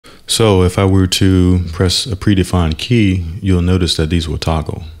So if I were to press a predefined key, you'll notice that these will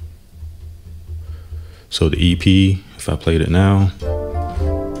toggle. So the EP, if I played it now,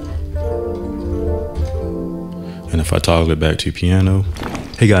 and if I toggle it back to piano.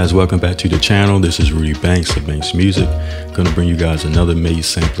 Hey guys, welcome back to the channel. This is Rudy Banks of BANXMUSIC. Gonna bring you guys another Maize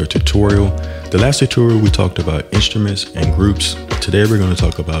Sampler tutorial. The last tutorial we talked about instruments and groups. Today we're gonna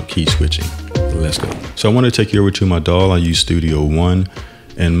talk about key switching. Let's go. So I want to take you over to my DAW. I use Studio One,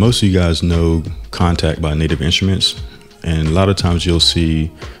 and most of you guys know Kontakt by Native Instruments. And a lot of times you'll see,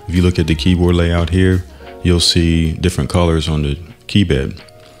 if you look at the keyboard layout here, you'll see different colors on the key bed.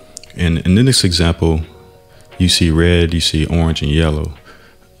 And in this example, you see red, you see orange and yellow.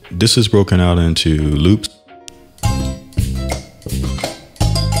 This is broken out into loops.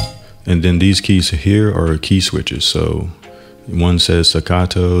 And then these keys here are key switches. So one says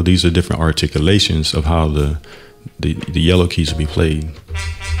staccato. These are different articulations of how the yellow keys will be played.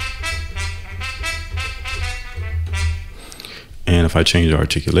 And if I change the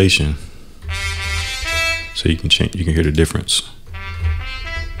articulation, so you can hear the difference.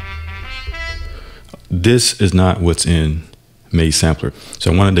 This is not what's in Maize Sampler.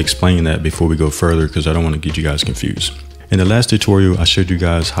 So I wanted to explain that before we go further, because I don't want to get you guys confused. In the last tutorial, I showed you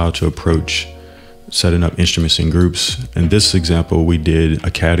guys how to approach setting up instruments in groups. In this example, we did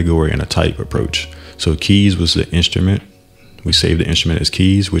a category and a type approach. So keys was the instrument. We saved the instrument as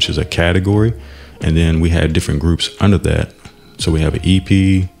keys, which is a category. And then we had different groups under that. So we have an EP,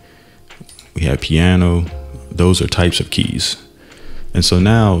 we have piano. Those are types of keys. And so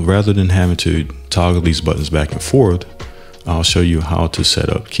now, rather than having to toggle these buttons back and forth, I'll show you how to set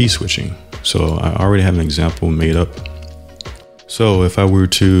up key switching. So I already have an example made up. So if I were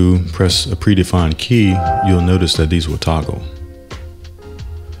to press a predefined key, you'll notice that these will toggle.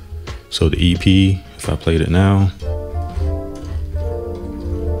 So the EP, if I played it now,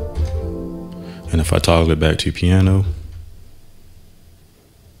 and if I toggle it back to piano,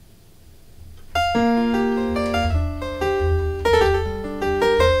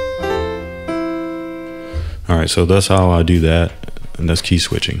 all right, so that's how I do that, and that's key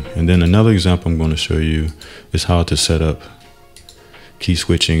switching. And then another example I'm going to show you is how to set up key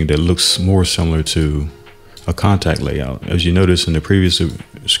switching that looks more similar to a Kontakt layout. As you notice in the previous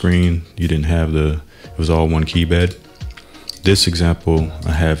screen, you didn't have it was all one key bed. This example,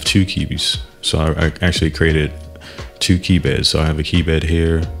 I have two keys. So I actually created two key beds. So I have a key bed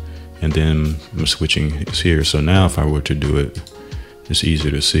here, and then I'm switching is here. So now if I were to do it, it's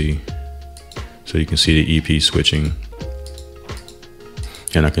easier to see. So you can see the EP switching,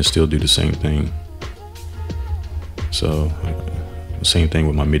 and I can still do the same thing. So same thing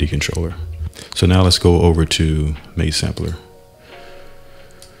with my MIDI controller. So now let's go over to Maize Sampler.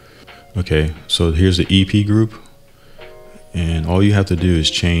 Okay, so here's the EP group, and all you have to do is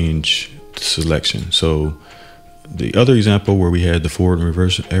change the selection. So the other example where we had the forward and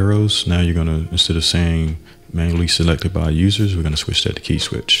reverse arrows, now you're gonna, instead of saying manually selected by users, we're gonna switch that to key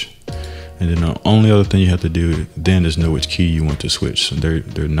switch. And then the only other thing you have to do then is know which key you want to switch. So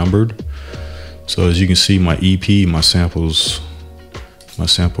they're numbered. So as you can see, my EP, my sample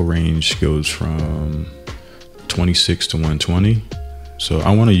range goes from 26 to 120. So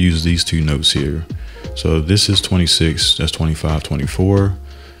I want to use these two notes here. So this is 26, that's 25, 24.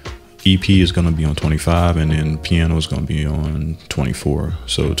 EP is going to be on 25, and then piano is going to be on 24.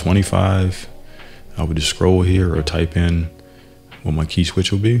 So 25, I would just scroll here or type in what my key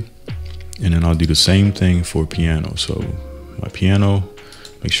switch will be. And then I'll do the same thing for piano. So my piano,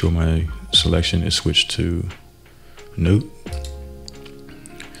 make sure my selection is switched to note.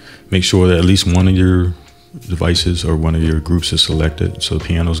 Make sure that at least one of your devices or one of your groups is selected. So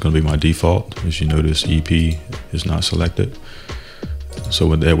piano is going to be my default. As you notice, EP is not selected.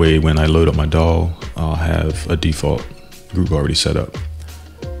 So that way, when I load up my DAW, I'll have a default group already set up.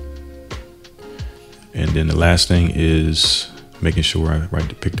 And then the last thing is making sure I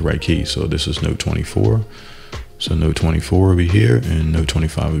pick the right key. So this is note 24. So note 24 will be here, and note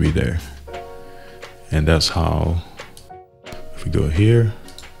 25 will be there. And that's how, if we go here,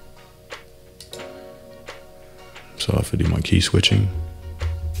 so if I do my key switching,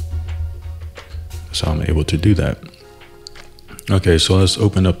 that's how I'm able to do that. Okay, so let's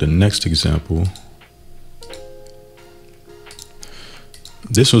open up the next example.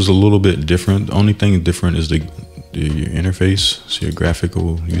 This was a little bit different. The only thing different is your interface. So your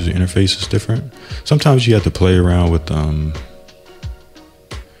graphical user interface is different. Sometimes you have to play around with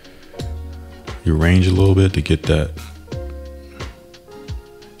your range a little bit to get that.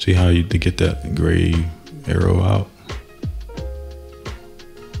 See how to get that gray arrow out.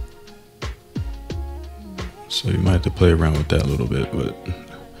 So you might have to play around with that a little bit, but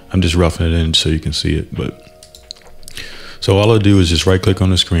I'm just roughing it in so you can see it. But so all I'll do is just right click on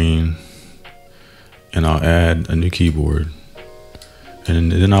the screen and I'll add a new keyboard.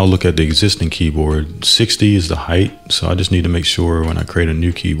 And then I'll look at the existing keyboard. 60 is the height, so I just need to make sure when I create a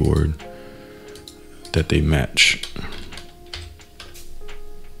new keyboard that they match.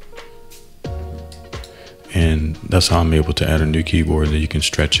 And that's how I'm able to add a new keyboard, and then you can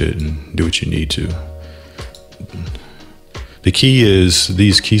stretch it and do what you need to. The key is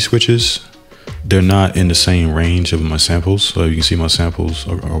these key switches, they're not in the same range of my samples. So you can see my samples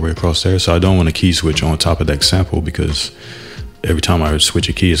are all the way across there. So I don't want a key switch on top of that sample, because every time I switch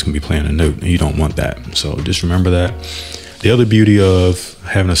a key, it's gonna be playing a note, and you don't want that. So just remember that. The other beauty of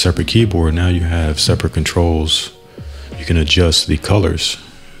having a separate keyboard, now you have separate controls. You can adjust the colors.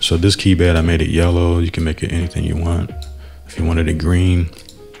 So this keypad, I made it yellow. You can make it anything you want. If you wanted it green,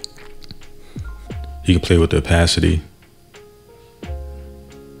 you can play with the opacity.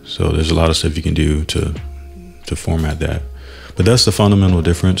 So there's a lot of stuff you can do to format that. But that's the fundamental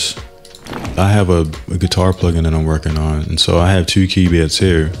difference. I have a guitar plugin that I'm working on, and so I have two keypads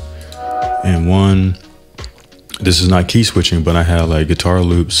here. And one, this is not key switching, but I have like guitar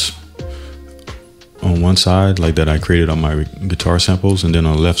loops on one side, like that I created on my guitar samples, and then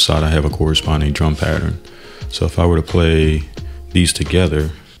on the left side I have a corresponding drum pattern. So if I were to play these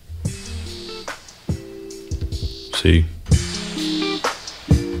together, see?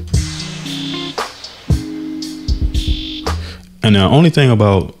 And the only thing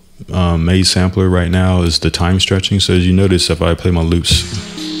about Maize Sampler right now is the time stretching. So as you notice, if I play my loops,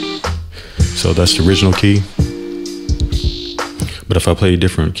 so that's the original key. But if I play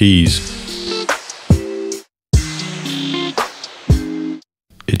different keys,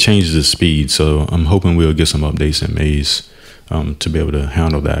 it changes the speed. So I'm hoping we'll get some updates in Maize to be able to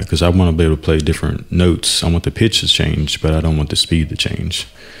handle that, because I want to be able to play different notes. I want the pitch to change, but I don't want the speed to change.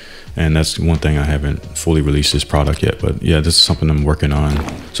 And that's one thing I haven't fully released this product yet, but yeah, this is something I'm working on.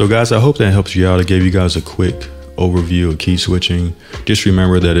 So guys, I hope that helps you out. I gave you guys a quick overview of key switching. Just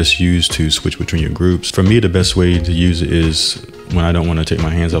remember that it's used to switch between your groups. For me, the best way to use it is when I don't want to take my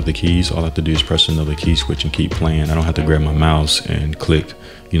hands off the keys. All I have to do is press another key switch and keep playing. I don't have to grab my mouse and click,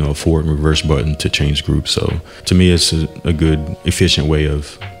 you know, a forward and reverse button to change groups. So to me, it's a good, efficient way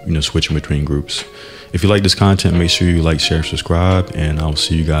of, you know, switching between groups. If you like this content, make sure you like, share, subscribe, and I'll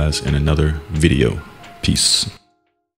see you guys in another video. Peace.